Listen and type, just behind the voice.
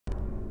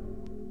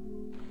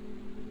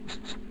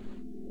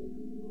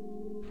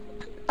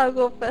I'll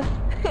go first.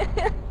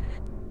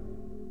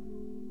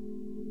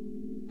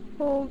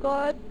 Oh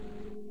god.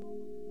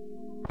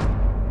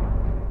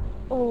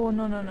 Oh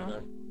no no no.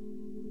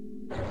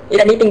 Is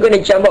anything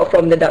gonna jump out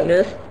from the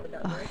darkness?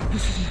 Oh,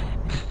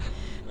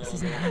 this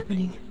is not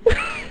happening.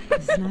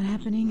 This is not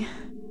happening.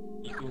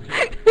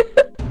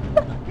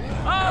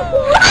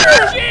 Oh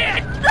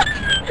shit!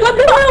 What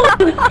the hell?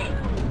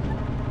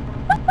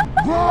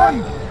 Run!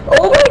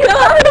 Oh my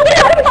god!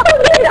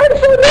 I'm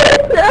so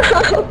dead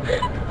now!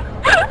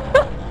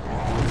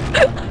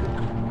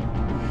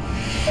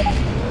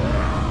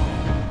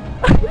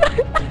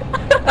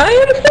 I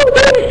am so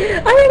dead!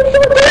 I am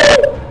so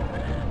dead!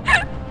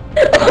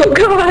 Oh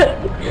god!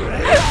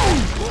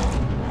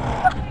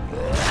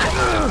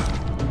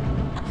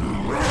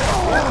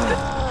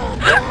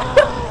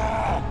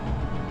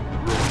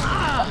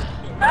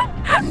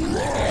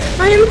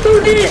 I am so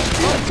dead!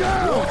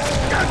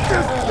 Get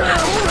this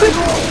down!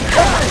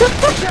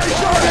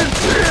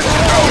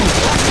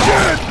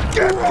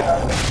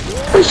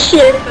 Oh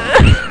shit!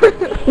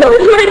 That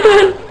was my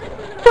turn!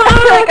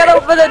 I gotta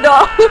open the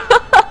door.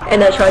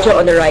 And a charger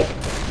on the right.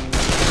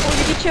 Oh,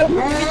 you be chill. You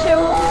be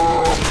chill.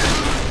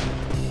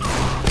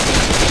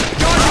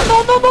 No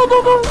no no no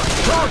no.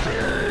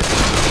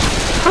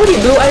 How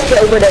did Blue Eyes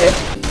get over there?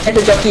 As a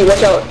jockey,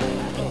 watch out.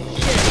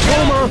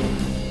 Homer!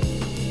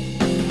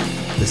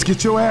 Let's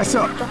get your ass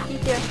up.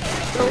 Jockey's here.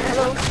 Hello,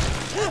 hello.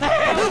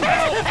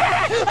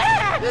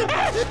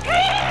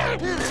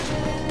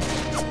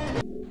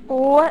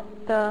 What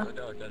the?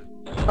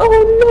 Oh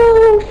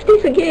no!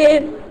 Space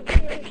again!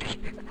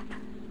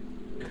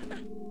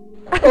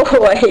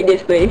 Oh, I hate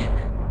this place.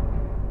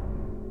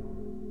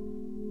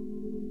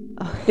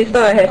 This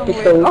time I have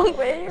pistol. Wrong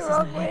way, This is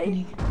wrong not way.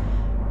 happening.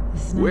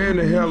 This is not Where in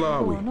the happening. hell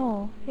are we? Oh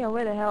no. Yeah,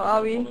 where the hell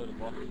are we?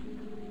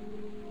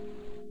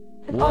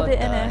 It's all What dead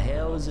the in there.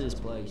 hell is this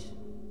place?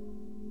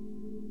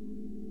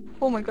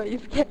 Oh my god, you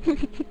scared me.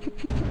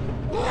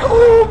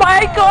 Oh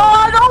my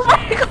god! Oh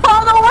my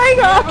god! Oh my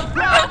god!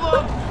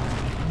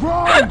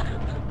 Run!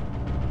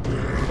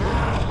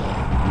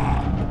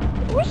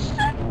 Oh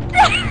shit!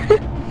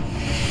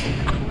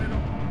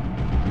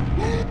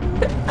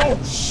 Oh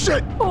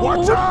shit! Oh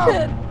Watch out!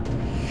 shit!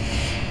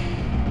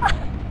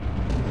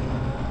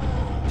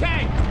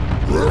 Tank!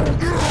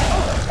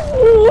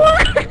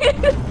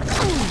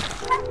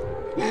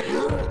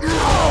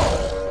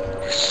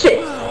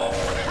 Shit!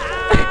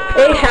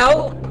 Hey,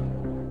 help!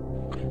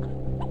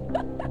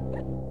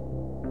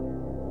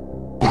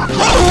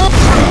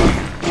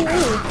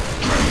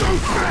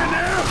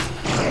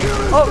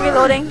 Oh,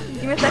 reloading.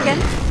 Give me a second.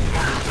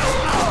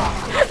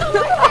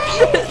 Oh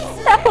shit!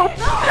 Help!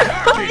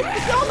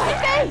 It's on my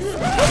face!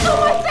 It's on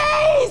my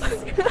face!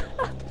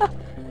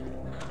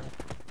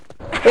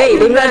 Hey,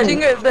 don't run!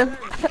 Nudging at them.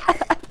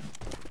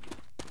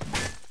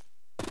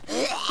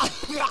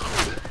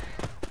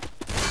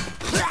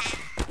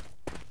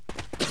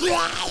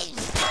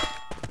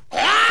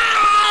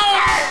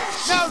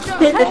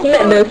 This is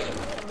madness.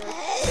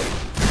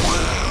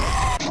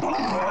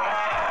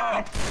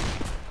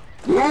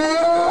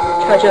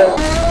 Charger.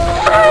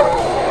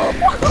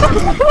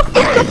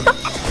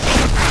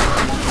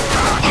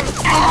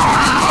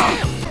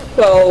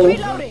 Whoa.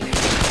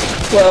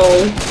 Whoa.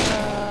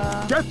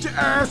 Get your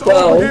ass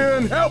Well. over here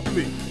and help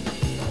me!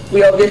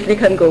 We obviously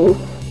can't go.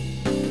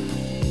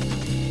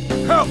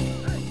 Help!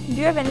 Do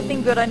you have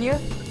anything good on you?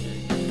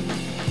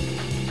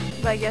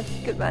 But I guess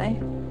goodbye.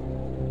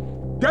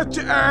 Get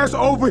your ass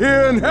over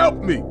here and help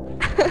me!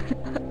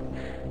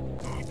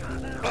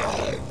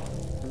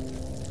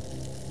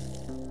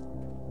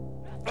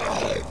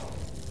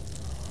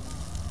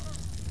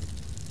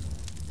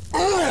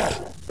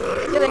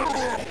 Kidding.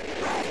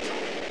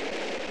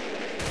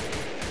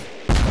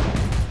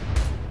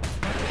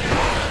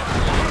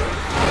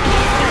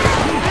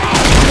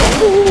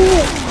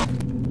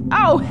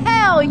 Oh,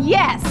 hell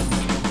yes!